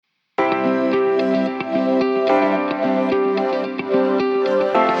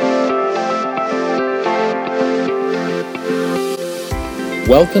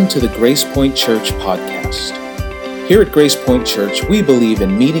Welcome to the Grace Point Church podcast. Here at Grace Point Church, we believe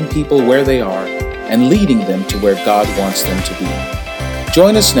in meeting people where they are and leading them to where God wants them to be.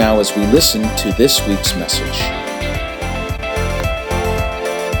 Join us now as we listen to this week's message.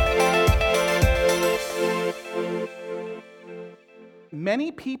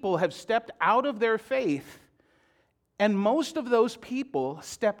 Many people have stepped out of their faith, and most of those people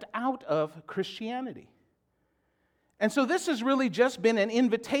stepped out of Christianity. And so this has really just been an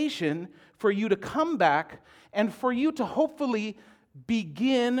invitation for you to come back and for you to hopefully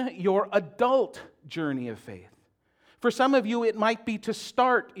begin your adult journey of faith. For some of you, it might be to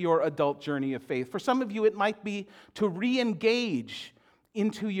start your adult journey of faith. For some of you, it might be to re-engage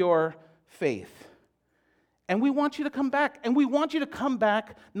into your faith. And we want you to come back, and we want you to come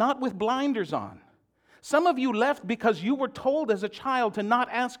back not with blinders on. Some of you left because you were told as a child to not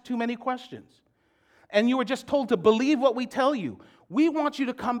ask too many questions. And you were just told to believe what we tell you. We want you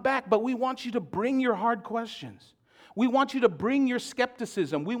to come back, but we want you to bring your hard questions. We want you to bring your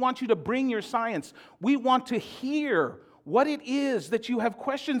skepticism. We want you to bring your science. We want to hear what it is that you have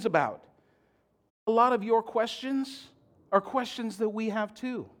questions about. A lot of your questions are questions that we have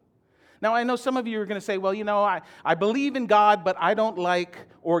too. Now, I know some of you are going to say, well, I believe in God, but I don't like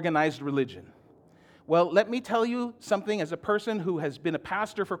organized religion. Well, let me tell you something as a person who has been a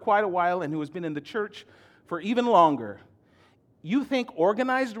pastor for quite a while and who has been in the church for even longer. You think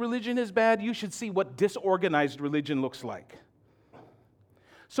organized religion is bad? You should see what disorganized religion looks like.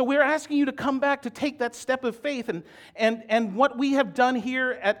 So we're asking you to come back to take that step of faith. And what we have done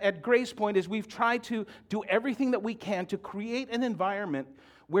here at Grace Point is we've tried to do everything that we can to create an environment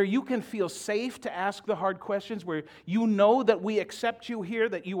where you can feel safe to ask the hard questions, where you know that we accept you here,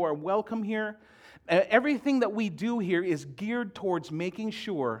 that you are welcome here. Everything that we do here is geared towards making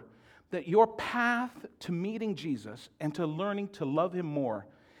sure that your path to meeting Jesus and to learning to love Him more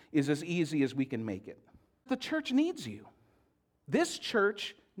is as easy as we can make it. The church needs you. This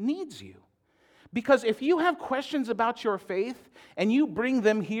church needs you. Because if you have questions about your faith and you bring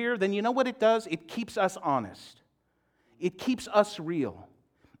them here, then you know what it does? It keeps us honest. It keeps us real.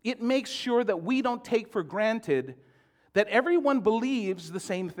 It makes sure that we don't take for granted that everyone believes the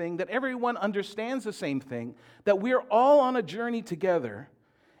same thing, that everyone understands the same thing, that we're all on a journey together,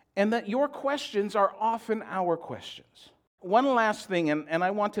 and that your questions are often our questions. One last thing, and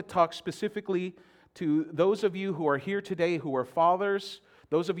I want to talk specifically to those of you who are here today who are fathers,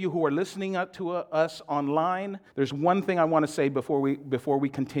 those of you who are listening to us online. There's one thing I want to say before we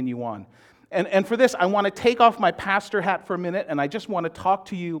continue on. And for this, I want to take off my pastor hat for a minute, and I just want to talk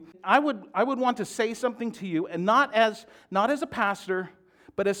to you. I would want to say something to you, and not as a pastor,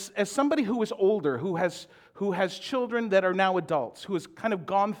 but as somebody who is older, who has children that are now adults, who has kind of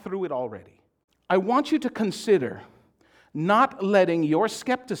gone through it already. I want you to consider not letting your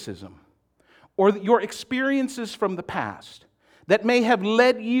skepticism or your experiences from the past that may have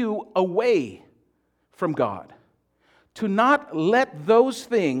led you away from God, to not let those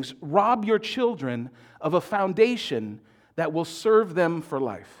things rob your children of a foundation that will serve them for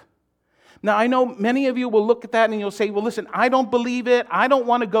life. Now, I know many of you will look at that and you'll say, well, listen, I don't believe it. I don't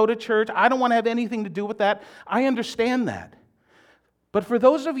want to go to church. I don't want to have anything to do with that. I understand that. But for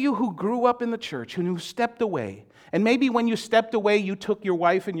those of you who grew up in the church and who stepped away, and maybe when you stepped away, you took your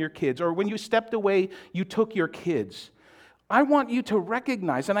wife and your kids, or when you stepped away, you took your kids, I want you to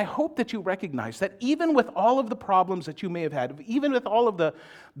recognize, and I hope that you recognize, that even with all of the problems that you may have had, even with all of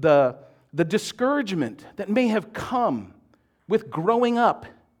the discouragement that may have come with growing up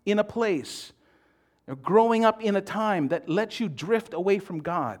in a place, or growing up in a time that lets you drift away from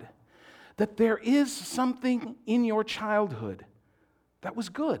God, that there is something in your childhood that was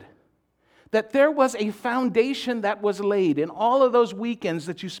good. That there was a foundation that was laid in all of those weekends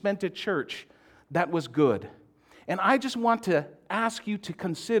that you spent at church that was good. And I just want to ask you to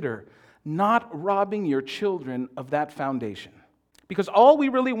consider not robbing your children of that foundation. Because all we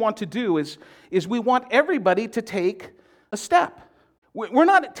really want to do is we want everybody to take a step. We're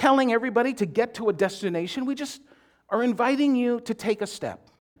not telling everybody to get to a destination. We just are inviting you to take a step.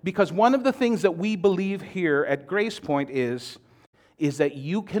 Because one of the things that we believe here at Grace Point is that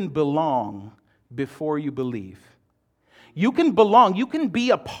you can belong before you believe. You can belong. You can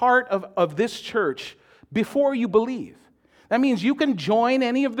be a part of this church before you believe. That means you can join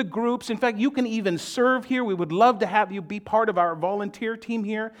any of the groups. In fact, you can even serve here. We would love to have you be part of our volunteer team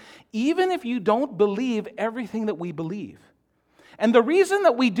here, even if you don't believe everything that we believe. And the reason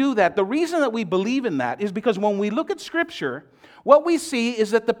that we do that, the reason that we believe in that, is because when we look at Scripture, what we see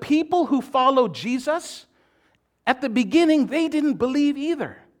is that the people who followed Jesus, at the beginning, they didn't believe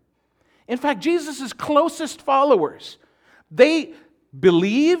either. In fact, Jesus' closest followers, they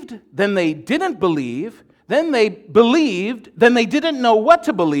believed, then they didn't believe, then they believed, then they didn't know what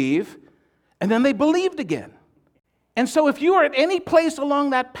to believe, and then they believed again. And so if you are at any place along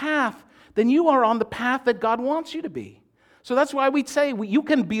that path, then you are on the path that God wants you to be. So that's why we'd say you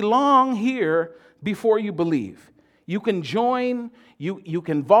can belong here before you believe. You can join, you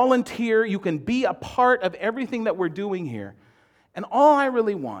can volunteer, you can be a part of everything that we're doing here. And all I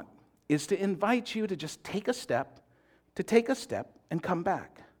really want is to invite you to just take a step and come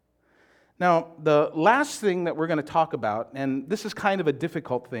back. Now, the last thing that we're going to talk about, and this is kind of a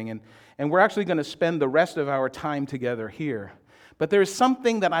difficult thing, and we're actually going to spend the rest of our time together here, but there's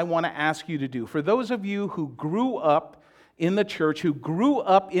something that I want to ask you to do. For those of you who grew up in the church, who grew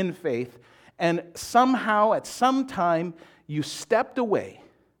up in faith, and somehow at some time you stepped away,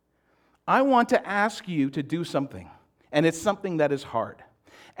 I want to ask you to do something, and it's something that is hard.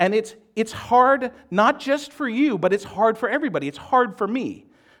 And it's hard not just for you, but it's hard for everybody. It's hard for me.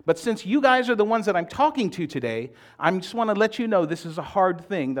 But since you guys are the ones that I'm talking to today, I just want to let you know this is a hard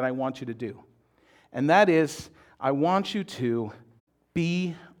thing that I want you to do. And that is, I want you to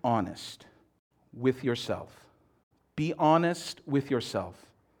be honest with yourself. Be honest with yourself.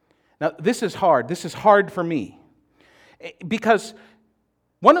 Now, this is hard. This is hard for me. Because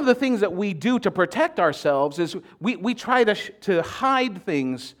one of the things that we do to protect ourselves is we try to hide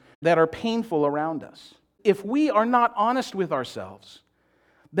things that are painful around us. If we are not honest with ourselves,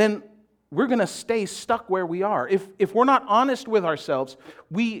 then we're going to stay stuck where we are. If we're not honest with ourselves,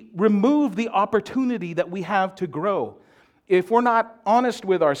 we remove the opportunity that we have to grow. If we're not honest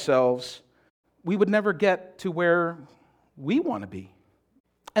with ourselves, we would never get to where we want to be.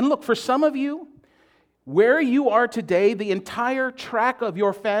 And look, for some of you, where you are today, the entire track of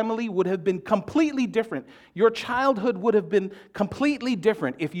your family would have been completely different. Your childhood would have been completely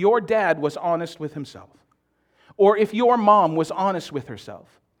different if your dad was honest with himself, or if your mom was honest with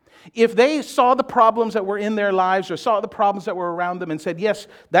herself. If they saw the problems that were in their lives or saw the problems that were around them and said, yes,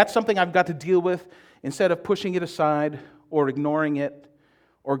 that's something I've got to deal with, instead of pushing it aside or ignoring it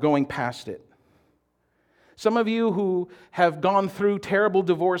or going past it. Some of you who have gone through terrible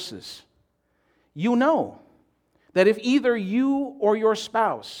divorces, you know that if either you or your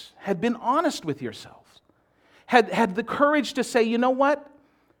spouse had been honest with yourselves, had the courage to say, you know what,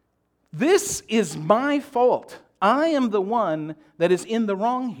 this is my fault. I am the one that is in the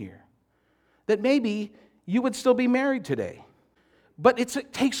wrong here. That maybe you would still be married today. But it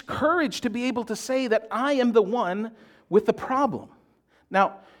takes courage to be able to say that I am the one with the problem.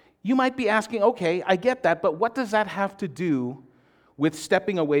 Now, you might be asking, okay, I get that, but what does that have to do with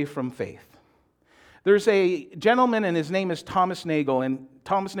stepping away from faith? There's a gentleman, and his name is Thomas Nagel, and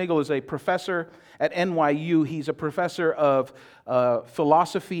Thomas Nagel is a professor at NYU. He's a professor of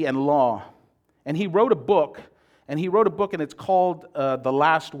philosophy and law. And he wrote a book, and it's called The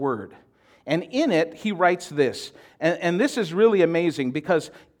Last Word. And in it, he writes this. And this is really amazing, because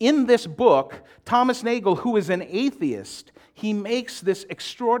in this book, Thomas Nagel, who is an atheist, he makes this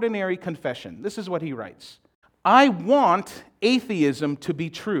extraordinary confession. This is what he writes. I want atheism to be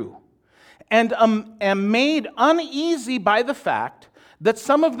true, and am made uneasy by the fact that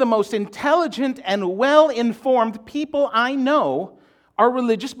some of the most intelligent and well-informed people I know are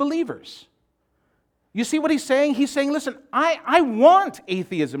religious believers. You see what he's saying? He's saying, listen, I want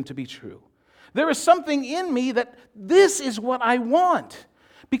atheism to be true. There is something in me that this is what I want,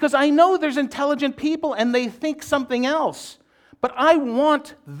 because I know there's intelligent people and they think something else. But I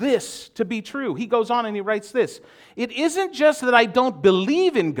want this to be true. He goes on and he writes this. It isn't just that I don't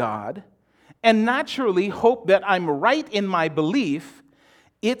believe in God and naturally hope that I'm right in my belief.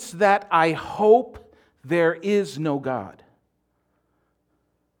 It's that I hope there is no God.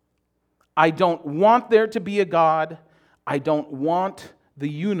 I don't want there to be a God. I don't want the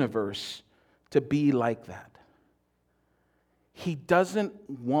universe to be like that. He doesn't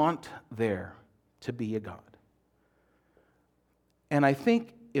want there to be a God. And I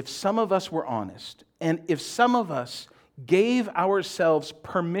think if some of us were honest, and if some of us gave ourselves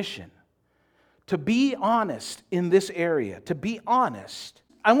permission to be honest in this area, to be honest,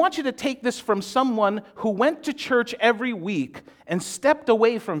 I want you to take this from someone who went to church every week and stepped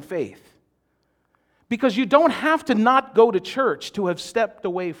away from faith. Because you don't have to not go to church to have stepped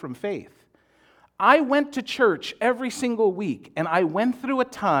away from faith. I went to church every single week, and I went through a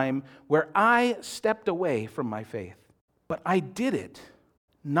time where I stepped away from my faith. But I did it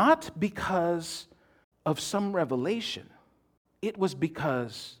not because of some revelation. It was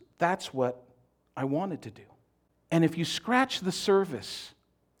because that's what I wanted to do. And if you scratch the surface,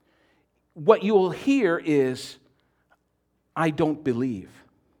 what you will hear is, I don't believe.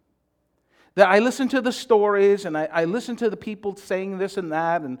 That I listen to the stories and I listen to the people saying this and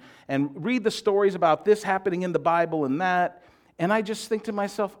that and read the stories about this happening in the Bible and that. And I just think to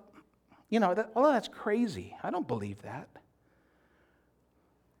myself, all of that's crazy. I don't believe that.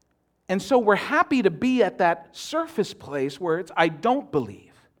 And so we're happy to be at that surface place where it's, I don't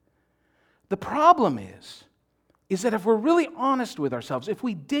believe. The problem is that if we're really honest with ourselves, if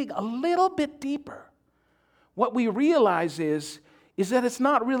we dig a little bit deeper, what we realize is that it's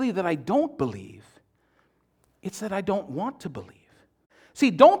not really that I don't believe, it's that I don't want to believe.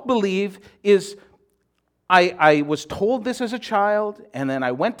 See, don't believe is, I was told this as a child, and then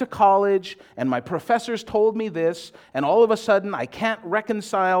I went to college, and my professors told me this, and all of a sudden I can't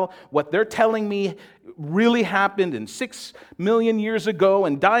reconcile what they're telling me really happened in 6 million years ago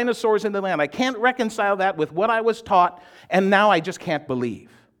and dinosaurs in the land. I can't reconcile that with what I was taught, and now I just can't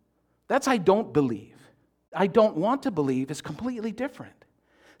believe. That's I don't believe. I don't want to believe is completely different.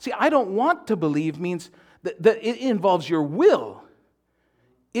 See, I don't want to believe means that it involves your will.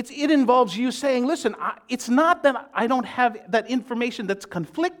 It involves you saying, listen, it's not that I don't have that information that's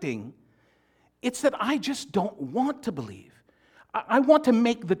conflicting. It's that I just don't want to believe. I want to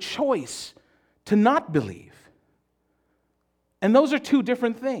make the choice to not believe. And those are two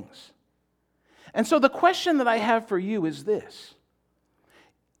different things. And so the question that I have for you is this.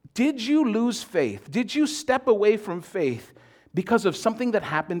 Did you lose faith? Did you step away from faith because of something that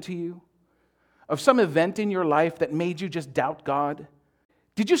happened to you? Of some event in your life that made you just doubt God?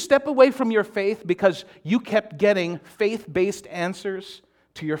 Did you step away from your faith because you kept getting faith-based answers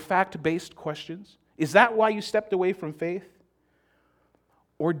to your fact-based questions? Is that why you stepped away from faith?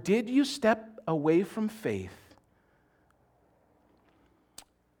 Or did you step away from faith?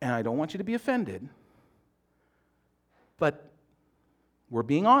 And I don't want you to be offended, but we're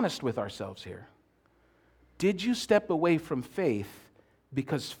being honest with ourselves here. Did you step away from faith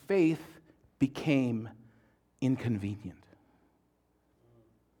because faith became inconvenient?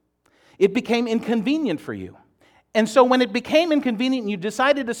 It became inconvenient for you. And so when it became inconvenient and you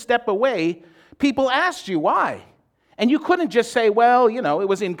decided to step away, people asked you why. And you couldn't just say, well, it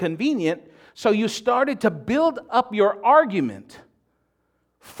was inconvenient. So you started to build up your argument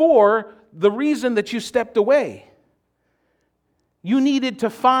for the reason that you stepped away. You needed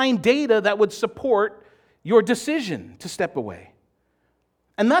to find data that would support your decision to step away.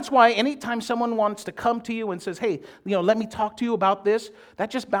 And that's why anytime someone wants to come to you and says, hey, let me talk to you about this, that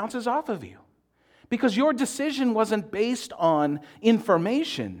just bounces off of you. Because your decision wasn't based on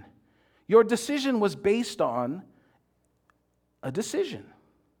information. Your decision was based on a decision.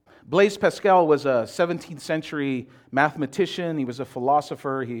 Blaise Pascal was a 17th century mathematician. He was a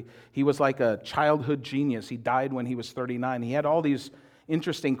philosopher. He was like a childhood genius. He died when he was 39. He had all these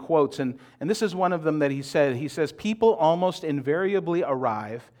interesting quotes, and this is one of them that he said. He says, people almost invariably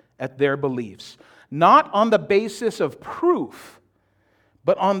arrive at their beliefs, not on the basis of proof,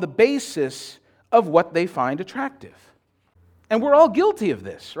 but on the basis of what they find attractive. And we're all guilty of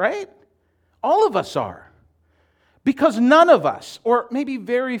this, right? All of us are. Because none of us, or maybe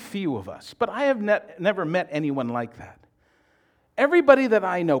very few of us, but I have never met anyone like that. Everybody that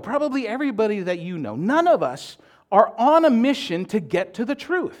I know, probably everybody that you know, none of us are on a mission to get to the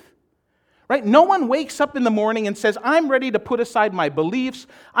truth, right? No one wakes up in the morning and says, I'm ready to put aside my beliefs.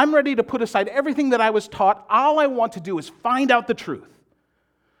 I'm ready to put aside everything that I was taught. All I want to do is find out the truth.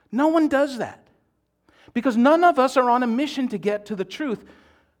 No one does that because none of us are on a mission to get to the truth.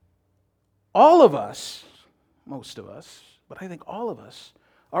 All of us, most of us, but I think all of us,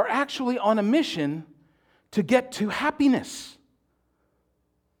 are actually on a mission to get to happiness,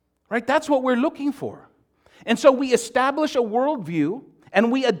 right? That's what we're looking for. And so we establish a worldview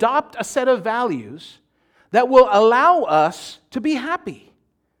and we adopt a set of values that will allow us to be happy.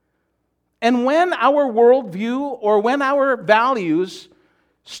 And when our worldview or when our values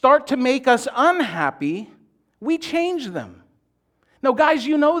start to make us unhappy, we change them. Now, guys,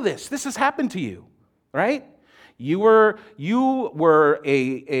 you know this. This has happened to you, right? You were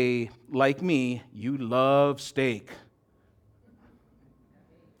a like me, you love steak.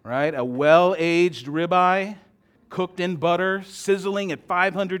 Right? A well-aged ribeye, cooked in butter, sizzling at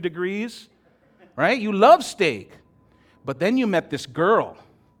 500 degrees. Right? You love steak. But then you met this girl,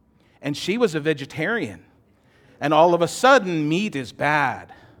 and she was a vegetarian. And all of a sudden, meat is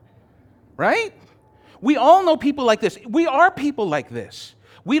bad. Right? We all know people like this. We are people like this.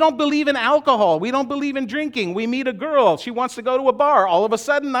 We don't believe in alcohol. We don't believe in drinking. We meet a girl. She wants to go to a bar. All of a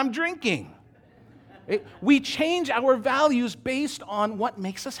sudden, I'm drinking. We change our values based on what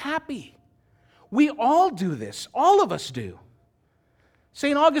makes us happy. We all do this. All of us do.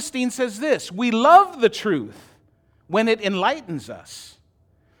 St. Augustine says this, we love the truth when it enlightens us.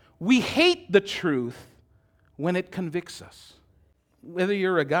 We hate the truth when it convicts us. Whether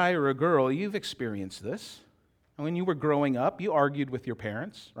you're a guy or a girl, you've experienced this. When you were growing up, you argued with your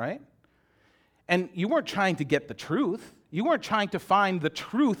parents, right? And you weren't trying to get the truth. You weren't trying to find the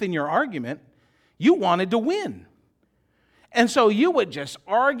truth in your argument. You wanted to win. And so you would just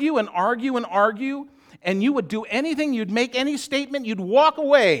argue and argue and argue, and you would do anything. You'd make any statement. You'd walk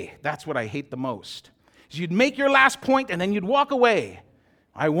away. That's what I hate the most. Is you'd make your last point, and then you'd walk away.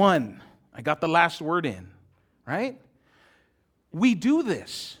 I won. I got the last word in, right? We do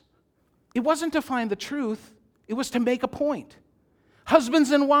this. It wasn't to find the truth. It was to make a point.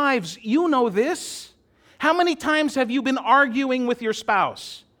 Husbands and wives, you know this. How many times have you been arguing with your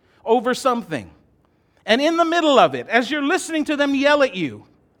spouse over something? And in the middle of it, as you're listening to them yell at you,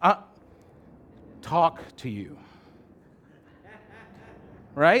 talk to you.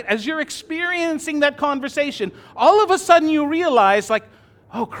 Right? As you're experiencing that conversation, all of a sudden you realize, like,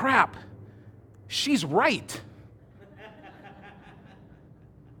 oh crap, she's right.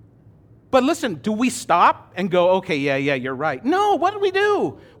 But listen, do we stop and go, okay, yeah, you're right? No, what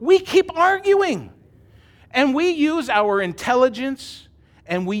do? We keep arguing. And we use our intelligence,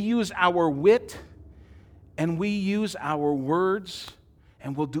 and we use our wit, and we use our words,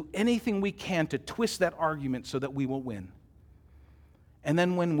 and we'll do anything we can to twist that argument so that we will win. And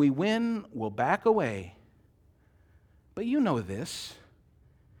then when we win, we'll back away. But you know this.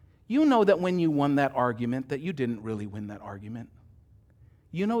 You know that when you won that argument, that you didn't really win that argument.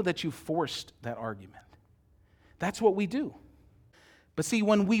 You know that you forced that argument. That's what we do. But see,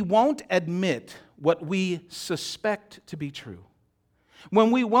 when we won't admit what we suspect to be true,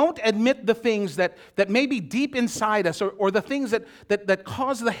 when we won't admit the things that may be deep inside us, or the things that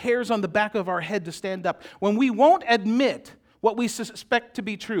cause the hairs on the back of our head to stand up, when we won't admit what we suspect to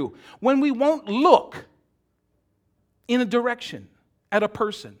be true, when we won't look in a direction, at a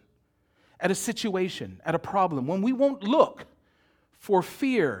person, at a situation, at a problem, when we won't look for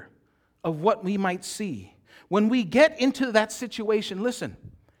fear of what we might see, when we get into that situation, listen,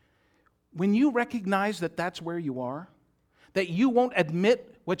 when you recognize that that's where you are, that you won't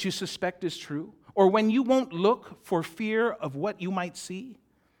admit what you suspect is true, or when you won't look for fear of what you might see,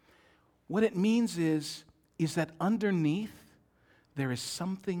 what it means is that underneath there is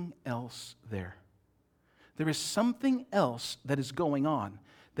something else there. There is something else that is going on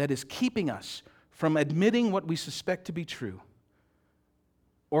that is keeping us from admitting what we suspect to be true,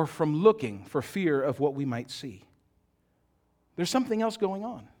 or from looking for fear of what we might see. There's something else going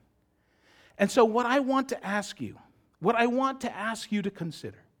on. And so what I want to ask you to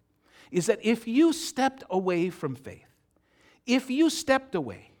consider is that if you stepped away from faith,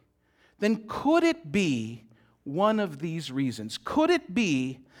 then could it be one of these reasons? Could it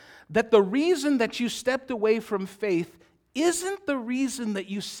be that the reason that you stepped away from faith isn't the reason that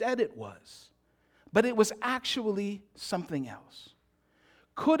you said it was, but it was actually something else?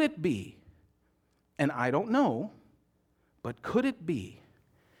 Could it be, and I don't know, but could it be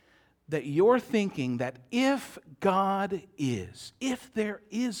that you're thinking that if there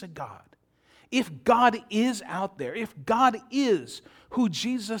is a God, if God is out there, if God is who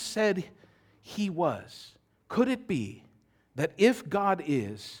Jesus said He was, could it be that if God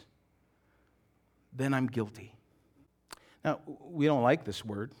is, then I'm guilty? Now, we don't like this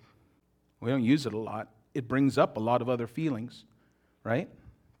word. We don't use it a lot. It brings up a lot of other feelings, right?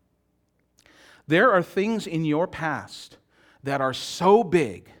 There are things in your past that are so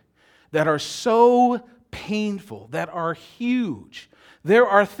big, that are so painful, that are huge. There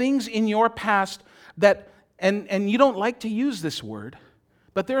are things in your past that, and you don't like to use this word,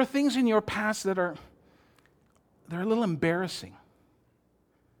 but there are things in your past that are a little embarrassing.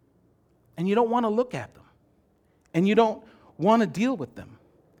 And you don't want to look at them. And you don't want to deal with them.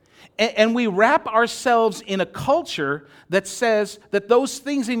 And we wrap ourselves in a culture that says that those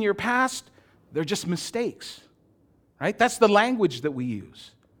things in your past, they're just mistakes, right? That's the language that we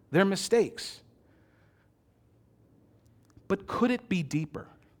use. They're mistakes. But could it be deeper?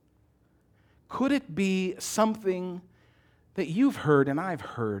 Could it be something that you've heard and I've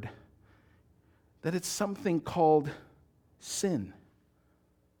heard, that it's something called sin?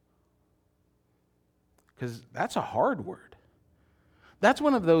 Because that's a hard word. That's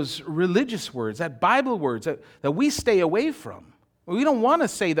one of those religious words, that Bible words that we stay away from. We don't want to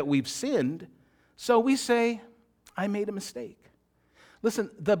say that we've sinned, so we say, I made a mistake. Listen,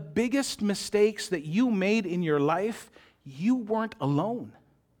 the biggest mistakes that you made in your life, you weren't alone.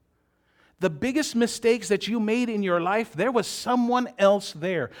 The biggest mistakes that you made in your life, there was someone else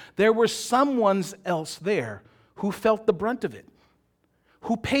there. There were someone else there who felt the brunt of it,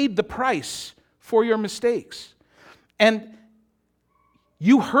 who paid the price for your mistakes. And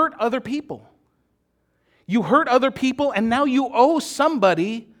you hurt other people. You hurt other people, and now you owe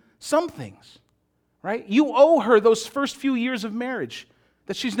somebody some things, right? You owe her those first few years of marriage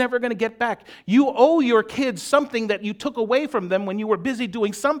that she's never going to get back. You owe your kids something that you took away from them when you were busy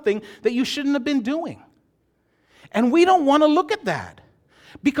doing something that you shouldn't have been doing. And we don't want to look at that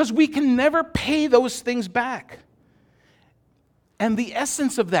because we can never pay those things back. And the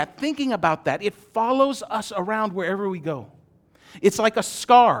essence of that, thinking about that, it follows us around wherever we go. It's like a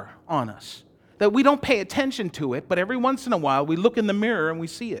scar on us that we don't pay attention to it, but every once in a while we look in the mirror and we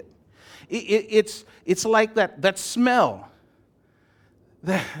see it. It's like that smell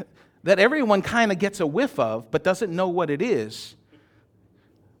that everyone kind of gets a whiff of but doesn't know what it is,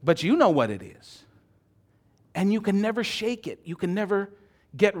 but you know what it is. And you can never shake it. You can never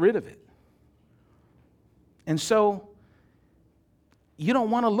get rid of it. And so you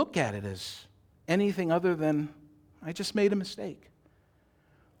don't want to look at it as anything other than, I just made a mistake.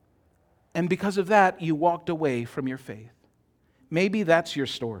 And because of that, you walked away from your faith. Maybe that's your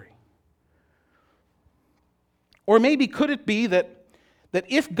story. Or maybe could it be that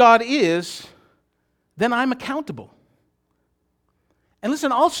if God is, then I'm accountable. And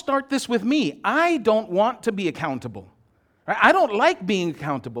listen, I'll start this with me. I don't want to be accountable. Right? I don't like being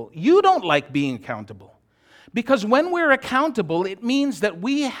accountable. You don't like being accountable. Because when we're accountable, it means that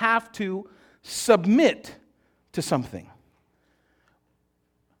we have to submit to something.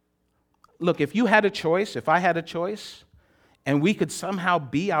 Look, if you had a choice, if I had a choice, and we could somehow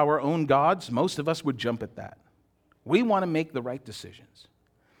be our own gods, most of us would jump at that. We want to make the right decisions.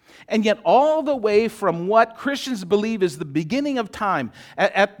 And yet all the way from what Christians believe is the beginning of time,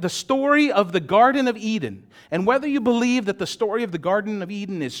 at the story of the Garden of Eden, and whether you believe that the story of the Garden of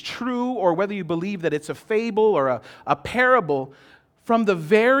Eden is true or whether you believe that it's a fable or a parable, from the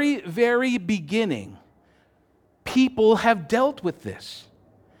very, very beginning, people have dealt with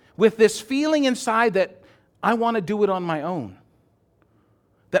this feeling inside that I want to do it on my own,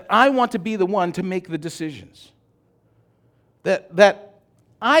 that I want to be the one to make the decisions, that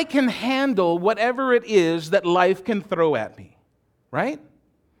I can handle whatever it is that life can throw at me, right?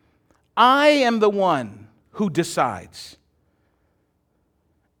 I am the one who decides.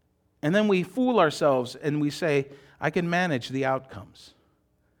 And then we fool ourselves and we say, I can manage the outcomes.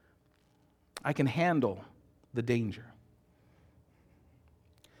 I can handle the danger.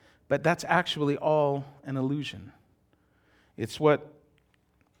 But that's actually all an illusion. It's an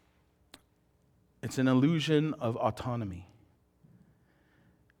illusion of autonomy.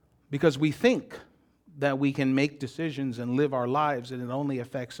 Because we think that we can make decisions and live our lives and it only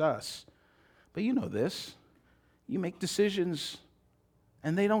affects us. But you know this. You make decisions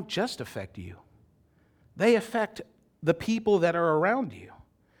and they don't just affect you. They affect the people that are around you.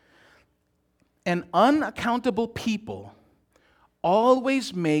 And unaccountable people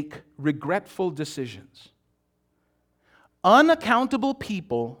always make regretful decisions. Unaccountable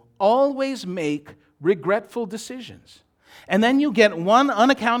people always make regretful decisions. And then you get one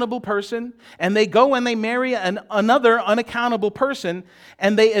unaccountable person, and they go and they marry another unaccountable person,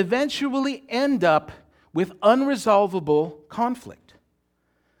 and they eventually end up with unresolvable conflict.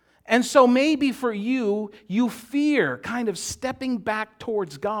 And so maybe for you, you fear kind of stepping back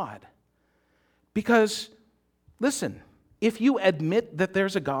towards God. Because, listen, if you admit that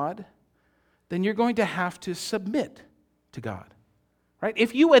there's a God, then you're going to have to submit to God. Right?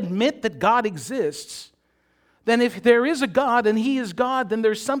 If you admit that God exists, then if there is a God and He is God, then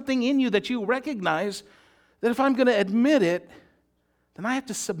there's something in you that you recognize that if I'm going to admit it, then I have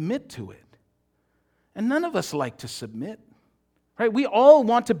to submit to it. And none of us like to submit. Right? We all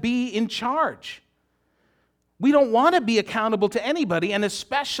want to be in charge. We don't want to be accountable to anybody, and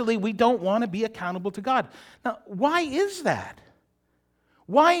especially we don't want to be accountable to God. Now, why is that?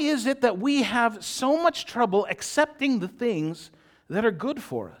 Why is it that we have so much trouble accepting the things that are good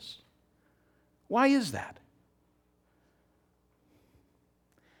for us? Why is that?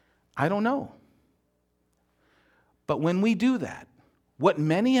 I don't know. But when we do that, what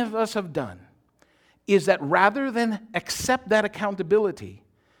many of us have done is that rather than accept that accountability,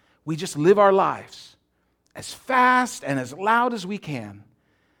 we just live our lives as fast and as loud as we can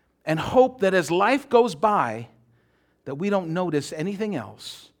and hope that as life goes by, that we don't notice anything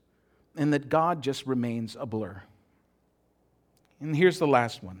else and that God just remains a blur. And here's the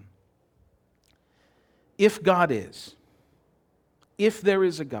last one. If God is, if there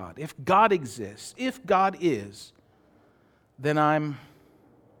is a God, if God exists, if God is, then I'm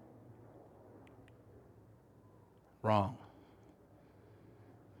wrong.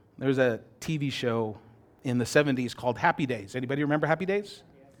 There's a TV show in the 70s called Happy Days. Anybody remember Happy Days?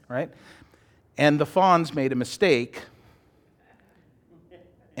 Right? And the Fonz made a mistake.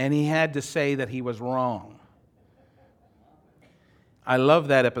 and he had to say that he was wrong. I love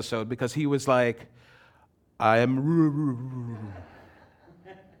that episode because he was like, I am...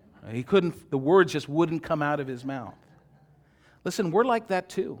 He couldn't, the words just wouldn't come out of his mouth. Listen, we're like that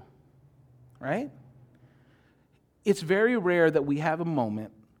too, right? It's very rare that we have a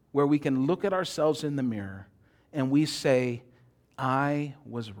moment where we can look at ourselves in the mirror and we say, I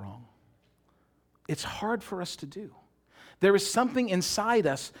was wrong. It's hard for us to do. There is something inside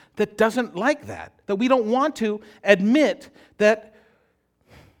us that doesn't like that we don't want to admit that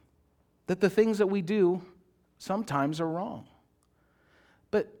the things that we do sometimes are wrong.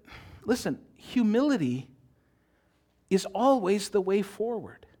 But listen, humility is always the way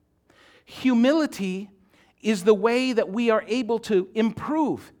forward. Humility is the way that we are able to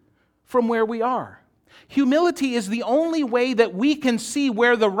improve from where we are. Humility is the only way that we can see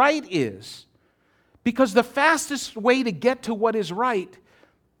where the right is. Because the fastest way to get to what is right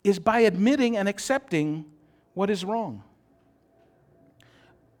is by admitting and accepting what is wrong.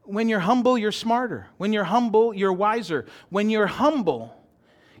 When you're humble, you're smarter. When you're humble, you're wiser. When you're humble,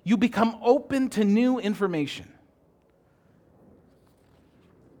 you become open to new information.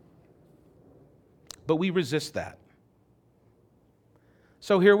 But we resist that.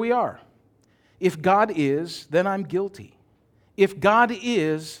 So here we are. If God is, then I'm guilty. If God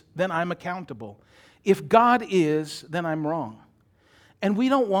is, then I'm accountable. If God is, then I'm wrong. And we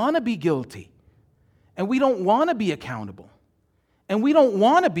don't want to be guilty. And we don't want to be accountable. And we don't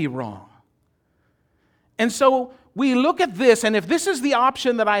want to be wrong. And so we look at this, and if this is the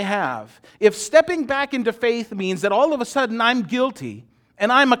option that I have, if stepping back into faith means that all of a sudden I'm guilty,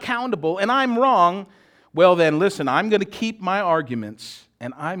 and I'm accountable, and I'm wrong, well then, listen, I'm going to keep my arguments,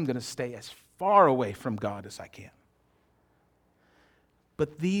 and I'm going to stay as far away from God as I can.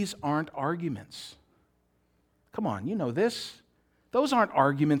 But these aren't arguments. Come on, you know this. Those aren't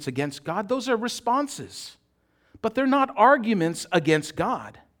arguments against God. Those are responses. But they're not arguments against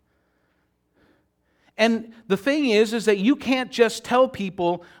God. And the thing is that you can't just tell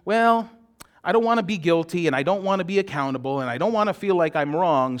people, well, I don't want to be guilty, and I don't want to be accountable, and I don't want to feel like I'm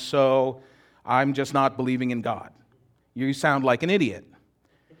wrong, so I'm just not believing in God. You sound like an idiot.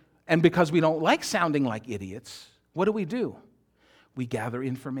 And because we don't like sounding like idiots, what do? We gather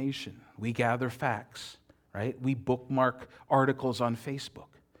information. We gather facts, right? We bookmark articles on Facebook.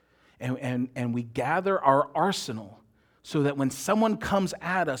 And we gather our arsenal so that when someone comes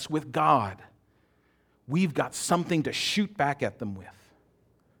at us with God, we've got something to shoot back at them with.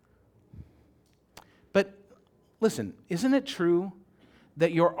 But listen, isn't it true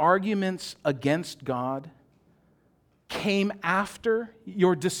that your arguments against God came after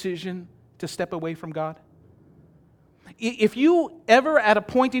your decision to step away from God? If you ever at a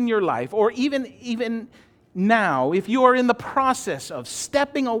point in your life, or even now, if you are in the process of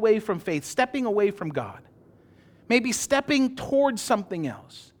stepping away from faith, stepping away from God, maybe stepping towards something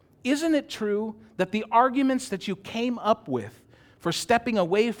else, isn't it true that the arguments that you came up with for stepping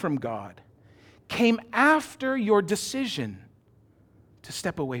away from God came after your decision to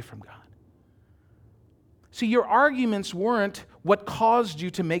step away from God? See, your arguments weren't what caused you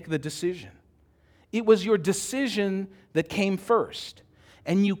to make the decision. It was your decision that came first.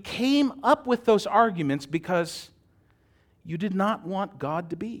 And you came up with those arguments because you did not want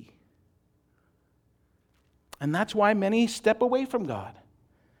God to be. And that's why many step away from God.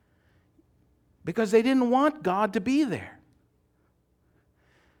 Because they didn't want God to be there.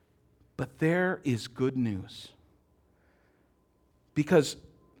 But there is good news. Because,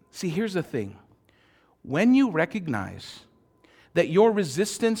 see, here's the thing. When you recognize that your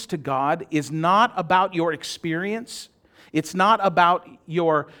resistance to God is not about your experience, it's not about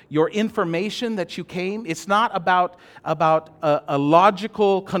your information that you came, it's not about a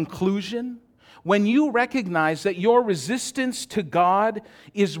logical conclusion. When you recognize that your resistance to God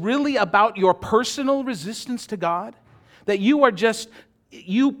is really about your personal resistance to God, that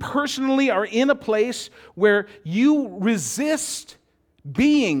you personally are in a place where you resist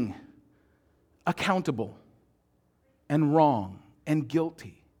being accountable and wrong and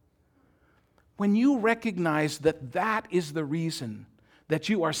guilty. When you recognize that that is the reason that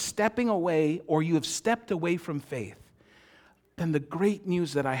you are stepping away or you have stepped away from faith, then the great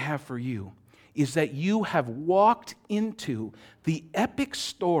news that I have for you is that you have walked into the epic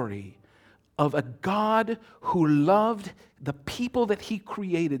story of a God who loved the people that He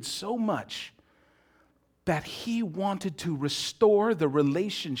created so much that He wanted to restore the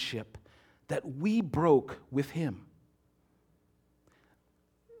relationship that we broke with Him.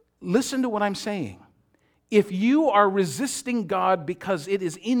 Listen to what I'm saying. If you are resisting God because it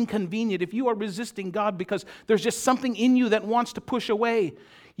is inconvenient, if you are resisting God because there's just something in you that wants to push away,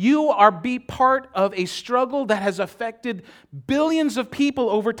 you are part of a struggle that has affected billions of people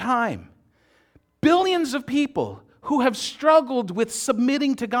over time. Billions of people who have struggled with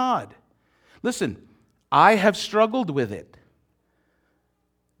submitting to God. Listen, I have struggled with it.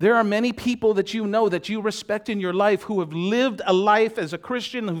 There are many people that you respect in your life who have lived a life as a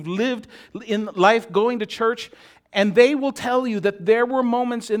Christian, who've lived in life going to church, and they will tell you that there were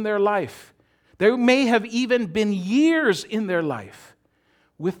moments in their life, there may have even been years in their life,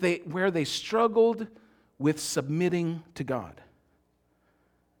 where they struggled with submitting to God.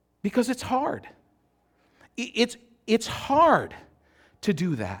 Because it's hard. It's hard to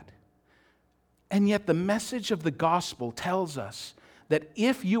do that. And yet the message of the gospel tells us that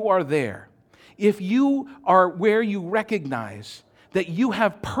if you are there, if you are where you recognize that you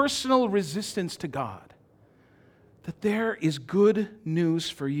have personal resistance to God, that there is good news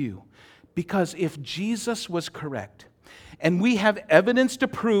for you. Because if Jesus was correct, and we have evidence to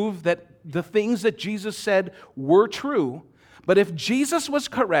prove that the things that Jesus said were true, but if Jesus was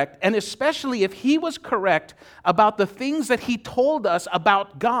correct, and especially if he was correct about the things that he told us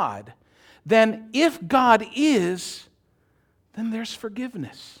about God, then if God is, then there's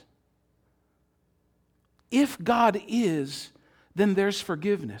forgiveness. If God is, then there's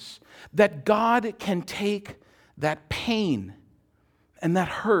forgiveness. That God can take that pain and that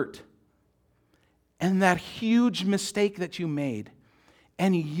hurt and that huge mistake that you made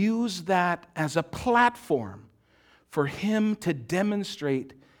and use that as a platform for him to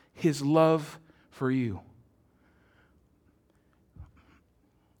demonstrate his love for you.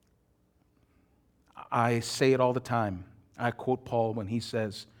 I say it all the time. I quote Paul when he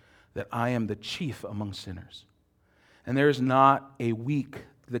says that I am the chief among sinners. And there is not a week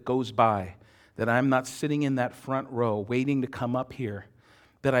that goes by that I'm not sitting in that front row waiting to come up here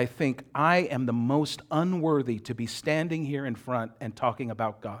that I think I am the most unworthy to be standing here in front and talking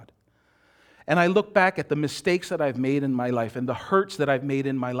about God. And I look back at the mistakes that I've made in my life and the hurts that I've made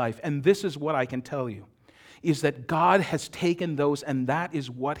in my life, and this is what I can tell you, is that God has taken those, and that is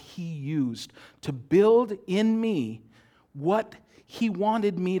what he used to build in me what he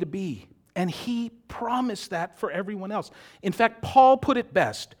wanted me to be. And he promised that for everyone else. In fact, Paul put it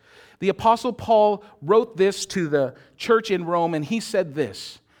best. The Apostle Paul wrote this to the church in Rome, and he said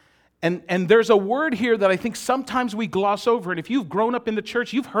this. And there's a word here that I think sometimes we gloss over. And if you've grown up in the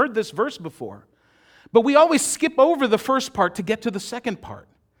church, you've heard this verse before. But we always skip over the first part to get to the second part.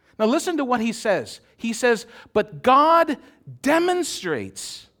 Now listen to what he says. He says, but God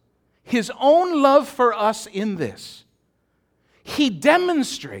demonstrates his own love for us in this. He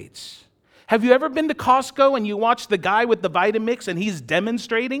demonstrates. Have you ever been to Costco and you watch the guy with the Vitamix and he's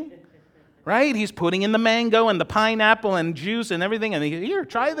demonstrating? Right? He's putting in the mango and the pineapple and juice and everything. And here,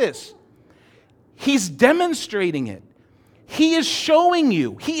 try this. He's demonstrating it. He is showing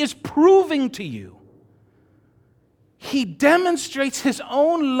you. He is proving to you. He demonstrates his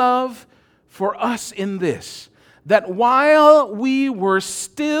own love for us in this, that while we were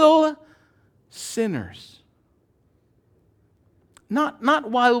still sinners, not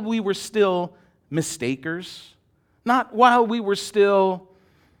while we were still mistakers, not while we were still,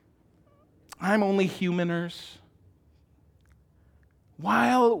 I'm only humaners.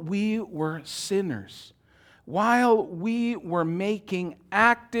 While we were sinners, while we were making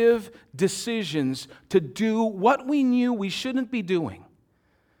active decisions to do what we knew we shouldn't be doing,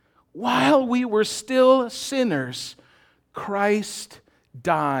 while we were still sinners, Christ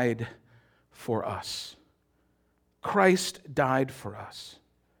died for us. Christ died for us.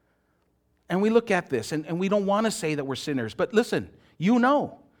 And we look at this, and we don't want to say that we're sinners, but listen, you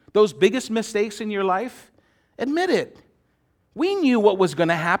know, those biggest mistakes in your life, admit it. We knew what was going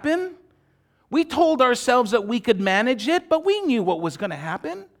to happen. We told ourselves that we could manage it, but we knew what was going to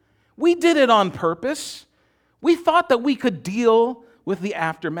happen. We did it on purpose. We thought that we could deal with the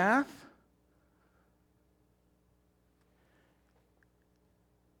aftermath.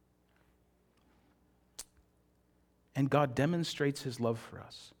 And God demonstrates his love for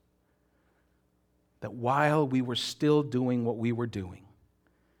us. That while we were still doing what we were doing,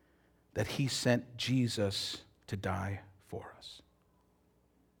 that he sent Jesus to die for us.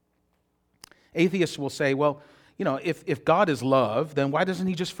 Atheists will say, well, you know, if God is love, then why doesn't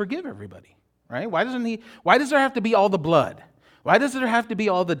he just forgive everybody? Right? Why does there have to be all the blood? Why does there have to be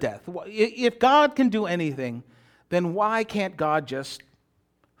all the death? If God can do anything, then why can't God just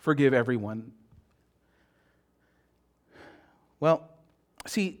forgive everyone? Well,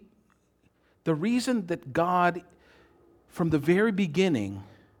 see, the reason that God, from the very beginning,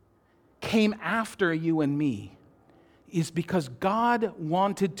 came after you and me is because God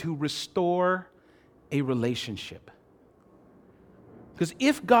wanted to restore a relationship. Because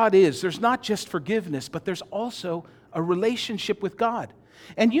if God is, there's not just forgiveness, but there's also a relationship with God.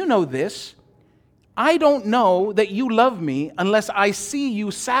 And you know this. I don't know that you love me unless I see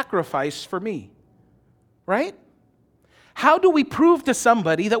you sacrifice for me. Right? How do we prove to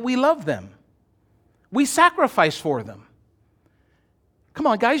somebody that we love them? We sacrifice for them. Come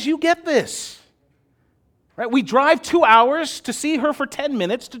on, guys, you get this. Right? We drive 2 hours to see her for 10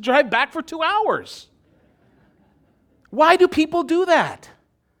 minutes to drive back for 2 hours. Why do people do that?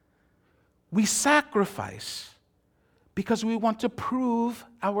 We sacrifice because we want to prove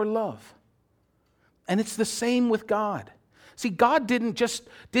our love. And it's the same with God. See, God didn't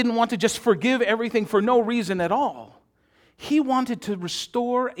want to just forgive everything for no reason at all. He wanted to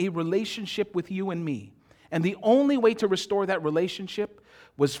restore a relationship with you and me. And the only way to restore that relationship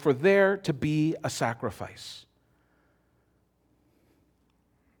was for there to be a sacrifice.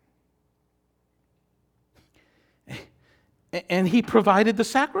 And He provided the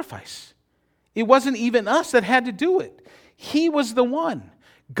sacrifice. It wasn't even us that had to do it. He was the one.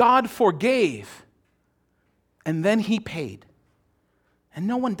 God forgave, and then He paid. And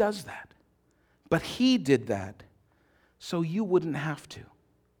no one does that. But He did that so you wouldn't have to.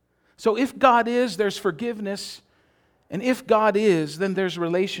 So if God is, there's forgiveness. And if God is, then there's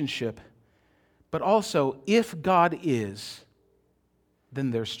relationship. But also, if God is,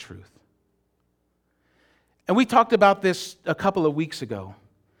 then there's truth. And we talked about this a couple of weeks ago.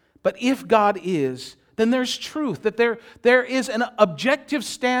 But if God is, then there's truth, that there is an objective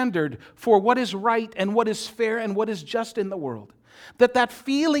standard for what is right and what is fair and what is just in the world. That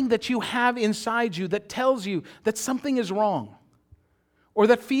feeling that you have inside you that tells you that something is wrong, or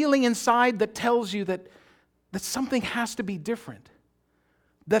that feeling inside that tells you that something has to be different,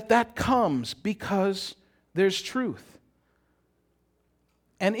 that comes because there's truth.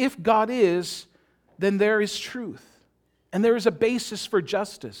 And if God is, then there is truth. And there is a basis for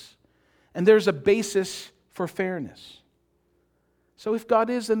justice. And there's a basis for fairness. So if God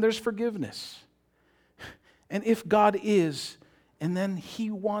is, then there's forgiveness. And if God is, and then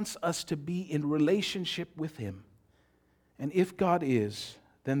He wants us to be in relationship with Him. And if God is,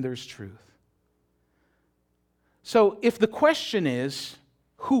 then there's truth. So if the question is,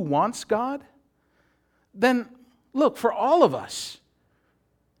 who wants God? Then look, for all of us,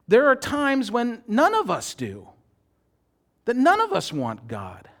 there are times when none of us do. That none of us want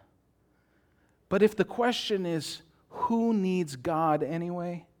God. But if the question is, who needs God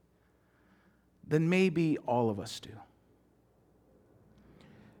anyway? Then maybe all of us do.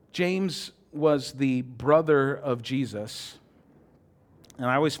 James was the brother of Jesus. And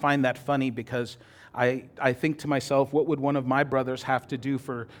I always find that funny because I think to myself, what would one of my brothers have to do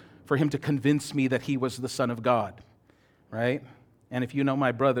for him to convince me that he was the Son of God? Right? And if you know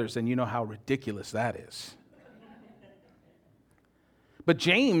my brothers, then you know how ridiculous that is. But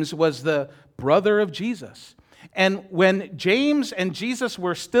James was the brother of Jesus. And when James and Jesus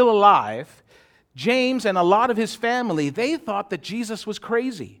were still alive, James and a lot of his family, they thought that Jesus was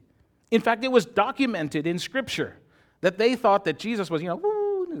crazy. In fact, it was documented in Scripture that they thought that Jesus was,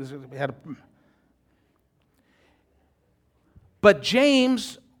 But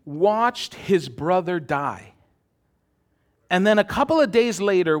James watched his brother die. And then a couple of days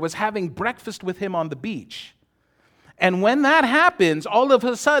later was having breakfast with him on the beach. And when that happens, all of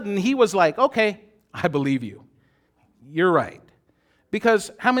a sudden he was like, okay, I believe you. You're right.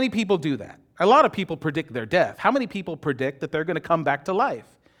 Because how many people do that? A lot of people predict their death. How many people predict that they're going to come back to life?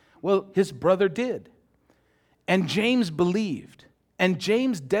 Well, his brother did. And James believed. And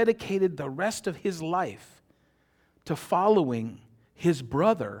James dedicated the rest of his life to following his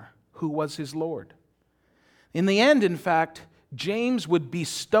brother who was his Lord. In the end, in fact, James would be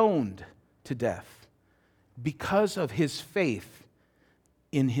stoned to death because of his faith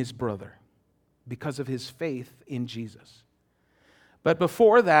in his brother, because of his faith in Jesus. But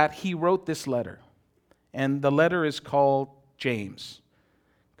before that, he wrote this letter. And the letter is called James,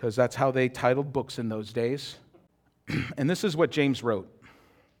 because that's how they titled books in those days. And this is what James wrote.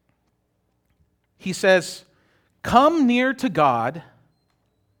 He says, "Come near to God,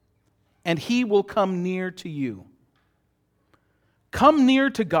 and He will come near to you." Come near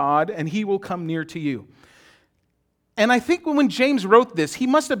to God, and He will come near to you. And I think when James wrote this, he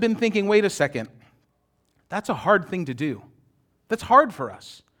must have been thinking, wait a second, that's a hard thing to do. That's hard for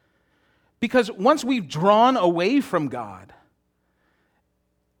us. Because once we've drawn away from God,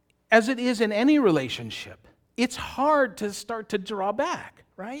 as it is in any relationship, it's hard to start to draw back,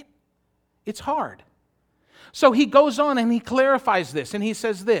 right? It's hard. So he goes on and he clarifies this, and he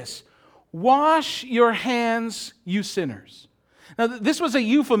says this: Wash your hands, you sinners. Now, this was a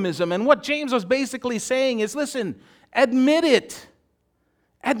euphemism, and what James was basically saying is, listen, admit it.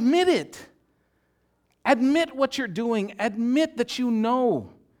 Admit it. Admit what you're doing. Admit that you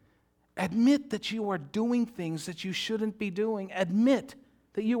know. Admit that you are doing things that you shouldn't be doing. Admit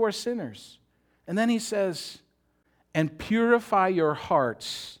that you are sinners. And then he says, and purify your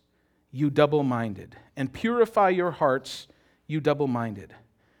hearts, you double-minded. And purify your hearts, you double-minded.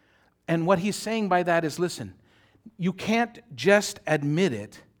 And what he's saying by that is, listen, you can't just admit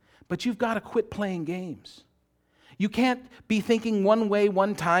it, but you've got to quit playing games. You can't be thinking one way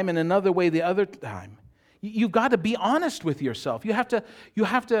one time and another way the other time. You've got to be honest with yourself. You have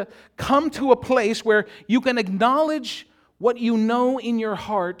to come to a place where you can acknowledge what you know in your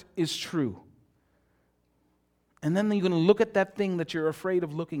heart is true. And then you're going to look at that thing that you're afraid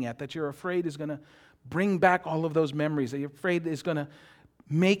of looking at, that you're afraid is going to bring back all of those memories, that you're afraid is going to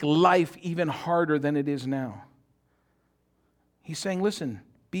make life even harder than it is now. He's saying, listen,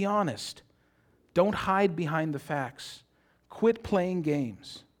 be honest. Don't hide behind the facts. Quit playing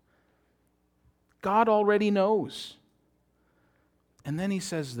games. God already knows. And then he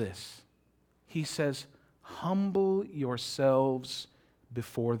says this. He says, humble yourselves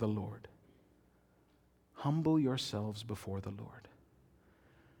before the Lord. Humble yourselves before the Lord.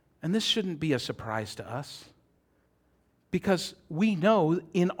 And this shouldn't be a surprise to us, because we know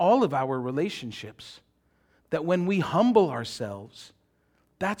in all of our relationships that when we humble ourselves,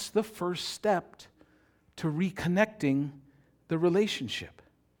 that's the first step to reconnecting the relationship.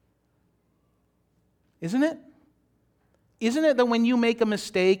 Isn't it? Isn't it that when you make a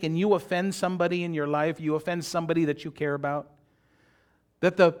mistake and you offend somebody in your life, you offend somebody that you care about,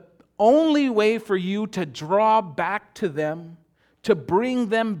 that the only way for you to draw back to them, to bring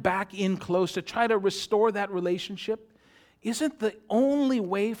them back in close, to try to restore that relationship, isn't the only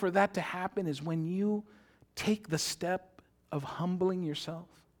way for that to happen is when you take the step of humbling yourself?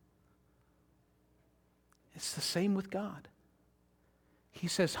 It's the same with God. He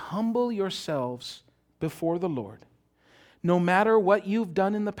says, humble yourselves before the Lord. No matter what you've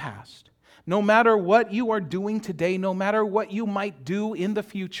done in the past, no matter what you are doing today, no matter what you might do in the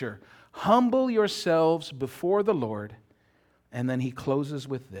future, humble yourselves before the Lord. And then he closes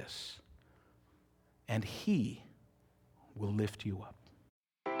with this, and he will lift you up.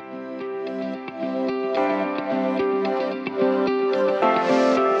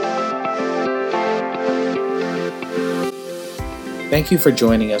 Thank you for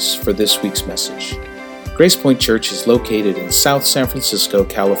joining us for this week's message. Grace Point Church is located in South San Francisco,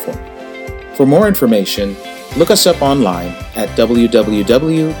 California. For more information, look us up online at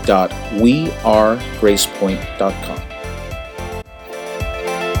www.wearegracepoint.com.